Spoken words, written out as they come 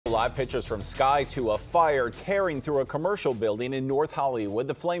Live pictures from sky to a fire tearing through a commercial building in North Hollywood.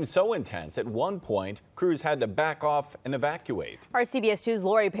 The flames so intense at one point crews had to back off and evacuate. Our CBS 2's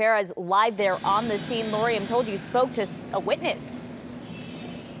Lori Perez live there on the scene. Lori, I'm told you spoke to a witness.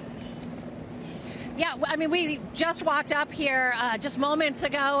 Yeah, I mean, we just walked up here just moments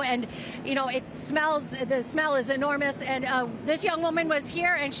ago, and you know, the smell is enormous. And this young woman was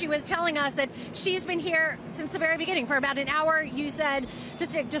here, and she was telling us that she's been here since the very beginning for about an hour. You said,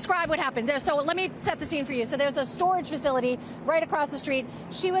 just describe what happened there. So let me set the scene for you. So there's a storage facility right across the street.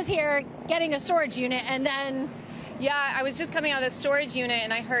 She was here getting a storage unit, and then yeah, I was just coming out of the storage unit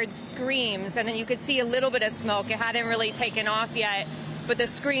and I heard screams, and then you could see a little bit of smoke. It hadn't really taken off yet, but the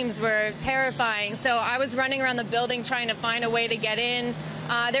screams were terrifying. So I was running around the building trying to find a way to get in.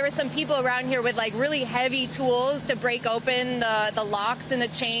 There were some people around here with like really heavy tools to break open the locks and the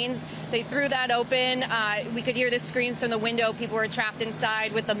chains. They threw that open. We could hear the screams from the window. People were trapped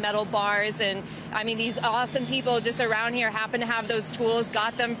inside with the metal bars. And I mean, these awesome people just around here happened to have those tools,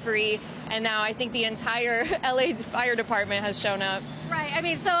 got them free. And now I think the entire LA Fire Department has shown up. Right. I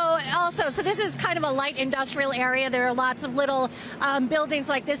mean, so this is kind of a light industrial area. There are lots of little buildings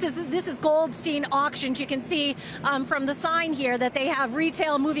like this. This is Goldstein Auctions. You can see from the sign here that they have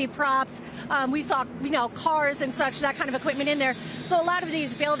retail movie props. We saw, you know, cars and such, that kind of equipment in there. So a lot of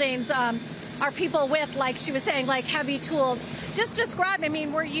these buildings are people with, like she was saying, like heavy tools. Just describe, I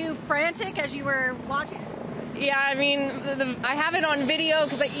mean, were you frantic as you were watching? Yeah, I mean, I have it on video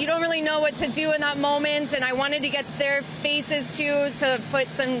because you don't really know what to do in that moment, and I wanted to get their faces too, to put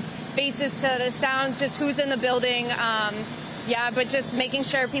some faces to the sounds, just who's in the building. Yeah, but just making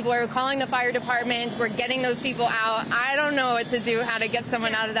sure people are calling the fire department, we're getting those people out. I don't know what to do, how to get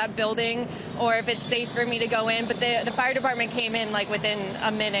someone out of that building, or if it's safe for me to go in, but the fire department came in like within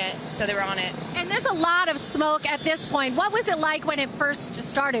a minute, so they were on it. And there's a lot of smoke at this point. What was it like when it first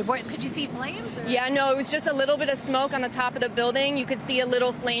started? Could you see flames? Or? Yeah, no, it was just a little bit of smoke on the top of the building. You could see a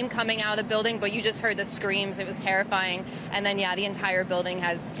little flame coming out of the building, but you just heard the screams. It was terrifying. And then, yeah, the entire building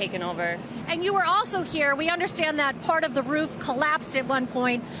has taken over. And you were also here. We understand that part of the roof collapsed at one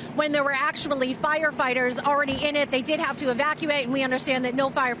point when there were actually firefighters already in it. They did have to evacuate, and we understand that no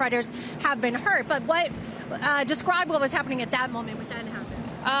firefighters have been hurt. But describe what was happening at that moment when that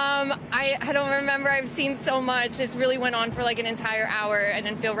happened. I don't remember. I've seen so much. This really went on for like an entire hour. I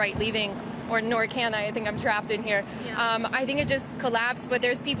didn't feel right leaving, or nor can I. I think I'm trapped in here. Yeah. I think it just collapsed, but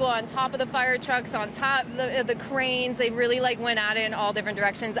there's people on top of the fire trucks, on top of the cranes. They really like went at it in all different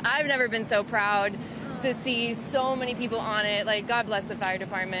directions. I've never been so proud to see so many people on it. Like, God bless the fire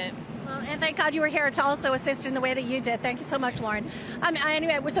department. Well, and thank God you were here to also assist in the way that you did. Thank you so much, Lauren.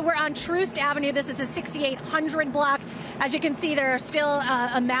 Anyway, so we're on Troost Avenue. This is the 6800 block. As you can see, there are still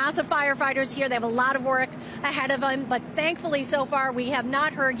a mass of firefighters here. They have a lot of work ahead of them, but thankfully so far we have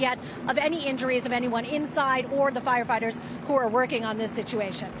not heard yet of any injuries of anyone inside or the firefighters who are working on this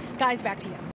situation. Guys, back to you.